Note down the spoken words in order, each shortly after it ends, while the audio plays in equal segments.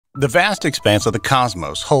The vast expanse of the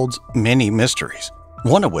cosmos holds many mysteries,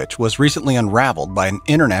 one of which was recently unraveled by an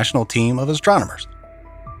international team of astronomers.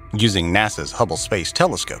 Using NASA's Hubble Space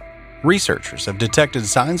Telescope, researchers have detected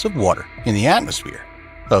signs of water in the atmosphere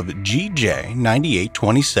of GJ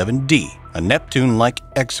 9827d, a Neptune-like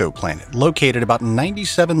exoplanet located about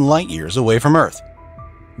 97 light-years away from Earth.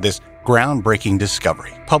 This groundbreaking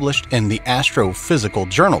discovery, published in the Astrophysical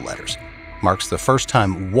Journal Letters, marks the first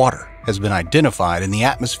time water has been identified in the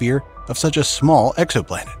atmosphere of such a small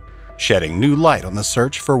exoplanet, shedding new light on the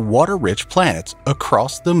search for water-rich planets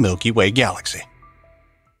across the Milky Way Galaxy.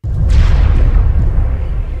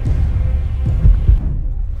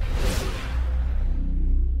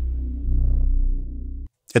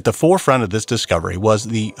 At the forefront of this discovery was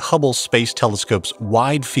the Hubble Space Telescope's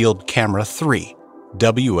Wide Field Camera 3,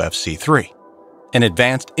 WFC3, an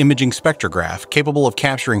advanced imaging spectrograph capable of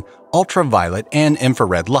capturing ultraviolet and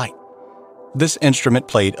infrared light. This instrument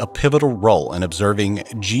played a pivotal role in observing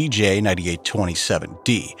GJ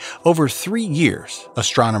 9827d. Over 3 years,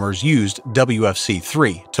 astronomers used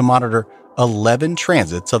WFC3 to monitor 11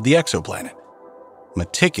 transits of the exoplanet,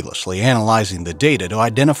 meticulously analyzing the data to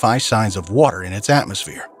identify signs of water in its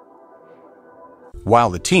atmosphere. While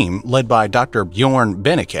the team, led by Dr. Bjorn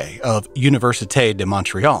Benneke of Université de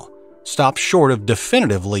Montréal, stopped short of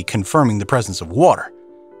definitively confirming the presence of water,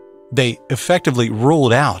 they effectively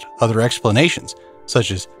ruled out other explanations, such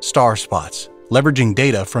as star spots, leveraging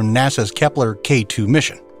data from NASA's Kepler K2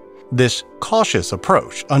 mission. This cautious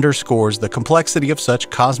approach underscores the complexity of such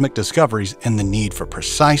cosmic discoveries and the need for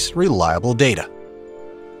precise, reliable data.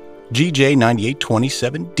 GJ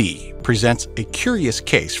 9827d presents a curious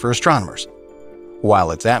case for astronomers.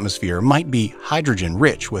 While its atmosphere might be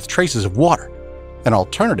hydrogen-rich with traces of water, an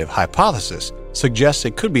alternative hypothesis suggests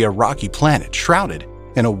it could be a rocky planet shrouded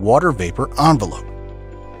in a water vapor envelope.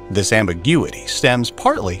 This ambiguity stems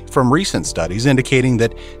partly from recent studies indicating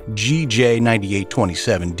that GJ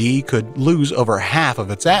 9827d could lose over half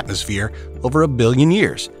of its atmosphere over 1 billion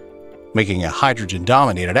years, making a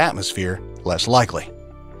hydrogen-dominated atmosphere less likely.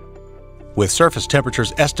 With surface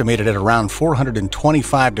temperatures estimated at around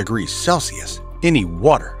 425 degrees Celsius, any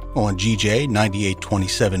water on GJ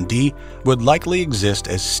 9827d would likely exist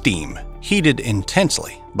as steam, heated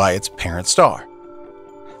intensely by its parent star.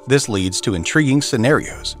 This leads to intriguing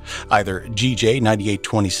scenarios. Either GJ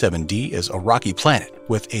 9827d is a rocky planet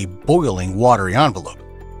with a boiling watery envelope,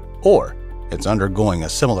 or it's undergoing a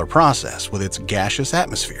similar process with its gaseous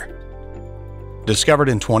atmosphere. Discovered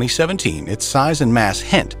in 2017, its size and mass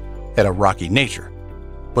hint at a rocky nature,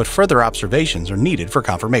 but further observations are needed for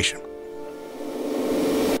confirmation.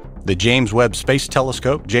 The James Webb Space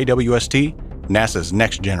Telescope, JWST, NASA's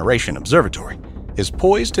next-generation observatory, is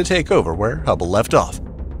poised to take over where Hubble left off.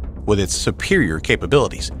 With its superior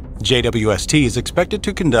capabilities, JWST is expected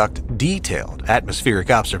to conduct detailed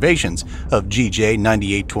atmospheric observations of GJ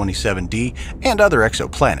 9827d and other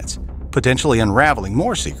exoplanets, potentially unraveling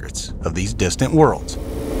more secrets of these distant worlds.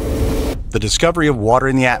 The discovery of water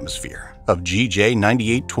in the atmosphere of GJ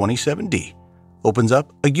 9827d opens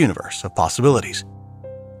up a universe of possibilities.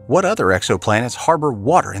 What other exoplanets harbor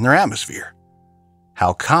water in their atmosphere?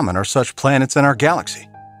 How common are such planets in our galaxy?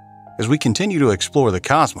 As we continue to explore the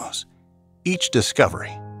cosmos, each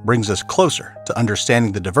discovery brings us closer to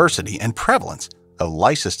understanding the diversity and prevalence of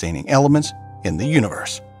life-sustaining elements in the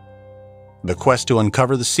universe. The quest to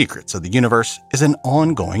uncover the secrets of the universe is an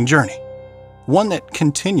ongoing journey, one that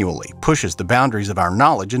continually pushes the boundaries of our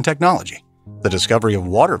knowledge and technology. The discovery of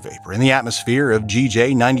water vapor in the atmosphere of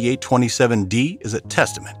GJ 9827d is a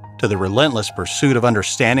testament to the relentless pursuit of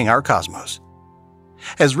understanding our cosmos.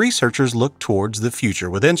 As researchers look towards the future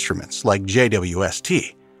with instruments like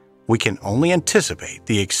JWST, we can only anticipate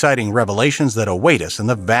the exciting revelations that await us in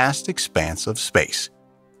the vast expanse of space.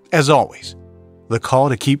 As always, the call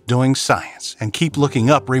to keep doing science and keep looking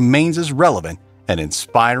up remains as relevant and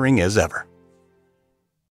inspiring as ever.